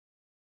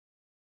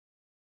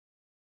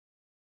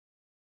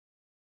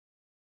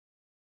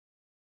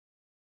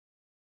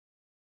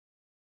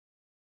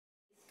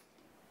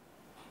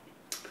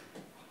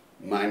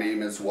My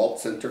name is Walt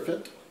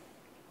Centerfit.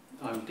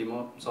 I'm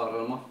Timo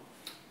Saarelma.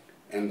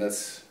 And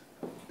this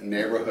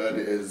neighborhood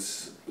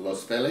is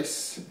Los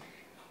Feliz.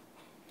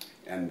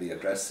 And the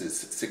address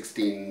is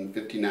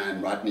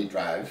 1659 Rodney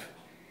Drive.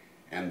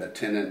 And the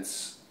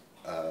tenants,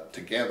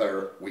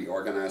 together, we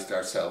organized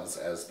ourselves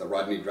as the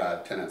Rodney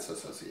Drive Tenants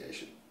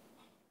Association.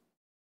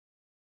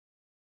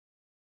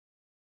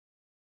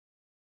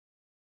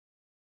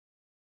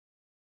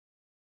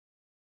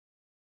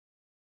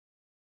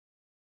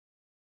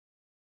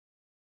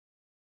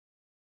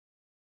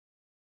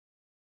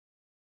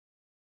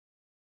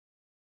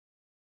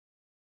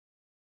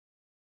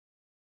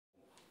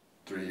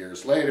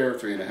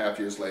 Three and a half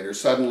years later,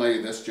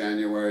 suddenly this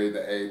January the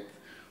 8th,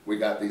 we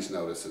got these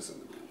notices in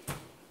the mail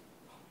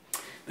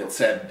that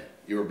said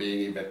you were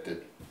being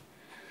evicted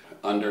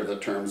under the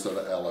terms of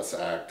the Ellis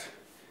Act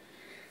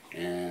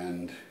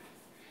and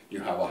you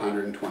have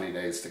 120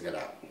 days to get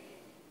out.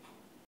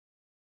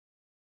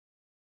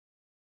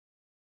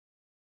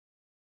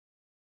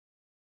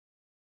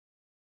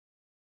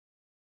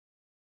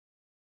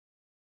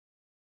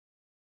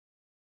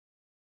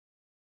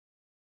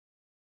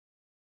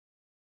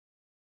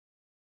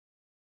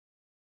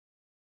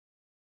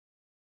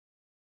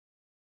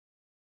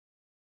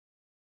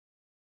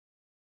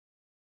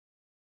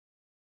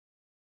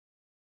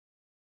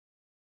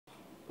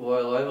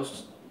 Well, I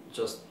was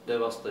just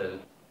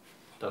devastated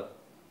that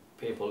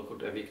people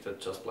could evict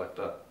it just like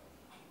that.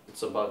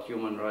 It's about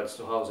human rights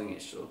to housing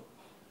issue,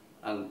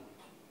 and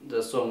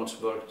there's so much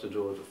work to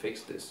do to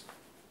fix this,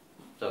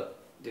 that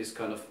these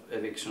kind of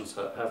evictions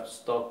have to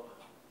stop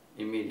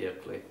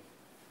immediately.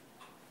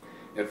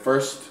 At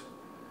first,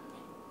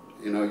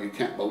 you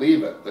can't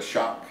believe it, the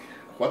shock.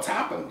 What's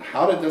happened?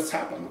 How did this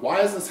happen? Why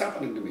is this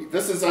happening to me?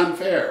 This is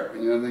unfair.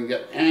 Then you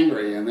get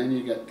angry, and then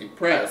you get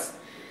depressed.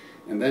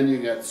 And then you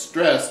get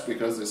stressed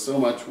because there's so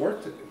much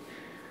work to do.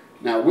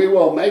 Now, we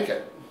will make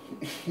it,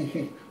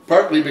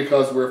 partly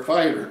because we're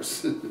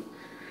fighters.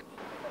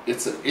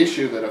 It's an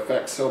issue that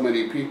affects so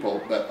many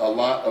people that a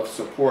lot of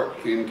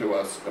support came to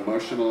us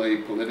emotionally,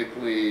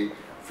 politically,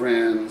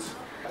 friends,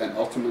 and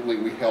ultimately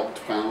we helped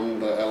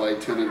found the LA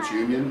Tenants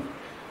Union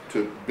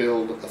to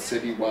build a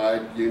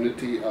citywide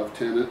unity of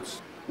tenants.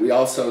 We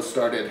also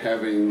started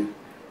having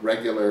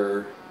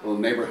regular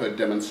neighborhood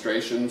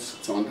demonstrations.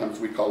 Sometimes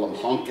we call them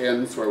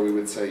honk-ins, where we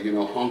would say,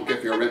 honk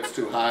if your rent's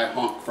too high,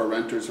 honk for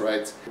renters'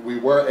 rights. We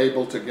were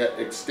able to get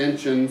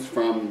extensions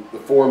from the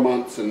 4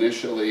 months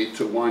initially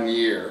to 1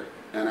 year,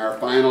 and our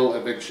final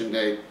eviction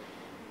date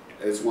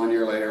is 1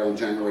 year later on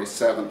January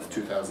 7th,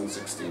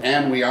 2016.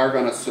 And we are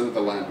going to sue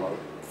the landlord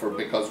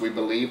because we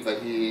believe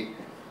that he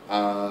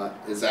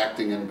is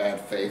acting in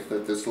bad faith,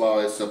 that this law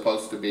is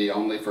supposed to be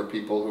only for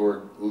people who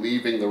are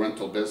leaving the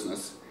rental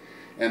business.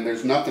 And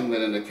there's nothing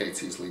that indicates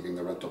he's leaving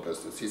the rental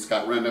business. He's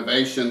got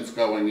renovations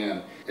going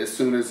in. As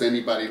soon as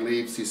anybody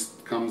leaves, he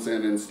comes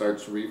in and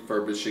starts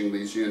refurbishing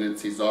these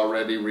units. He's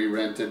already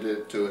re-rented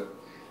it to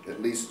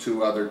at least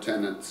 2 other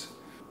tenants.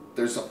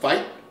 There's a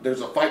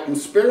fighting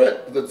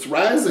spirit that's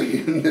rising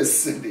in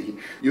this city.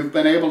 You've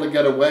been able to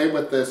get away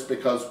with this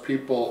because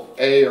people,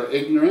 A, are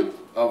ignorant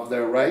of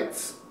their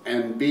rights,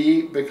 and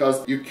B,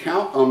 because you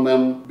count on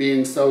them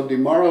being so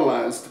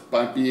demoralized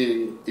by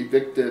being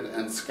evicted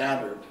and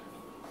scattered.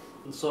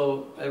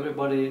 So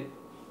everybody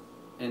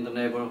in the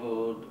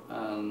neighborhood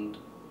and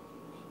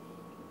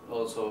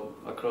also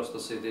across the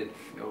city,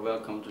 you're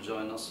welcome to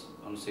join us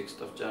on 6th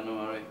of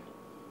January.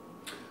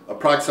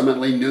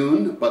 Approximately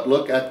noon, but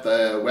look at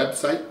the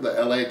website, the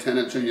LA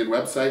Tenants Union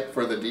website,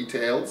 for the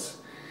details.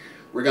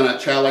 We're going to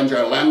challenge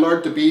our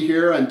landlord to be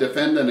here and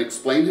defend and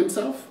explain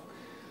himself.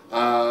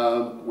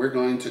 We're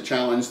going to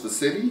challenge the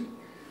city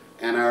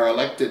and our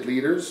elected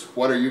leaders.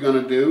 What are you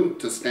going to do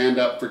to stand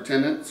up for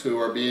tenants who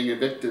are being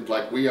evicted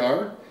like we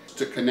are?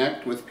 To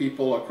connect with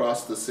people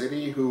across the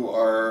city who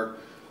are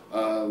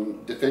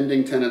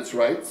defending tenants'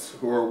 rights,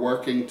 who are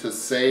working to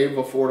save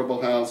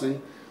affordable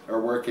housing, are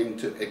working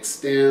to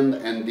extend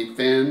and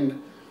defend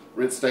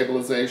rent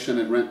stabilization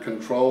and rent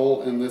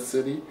control in this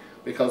city,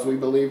 because we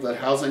believe that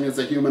housing is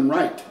a human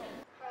right.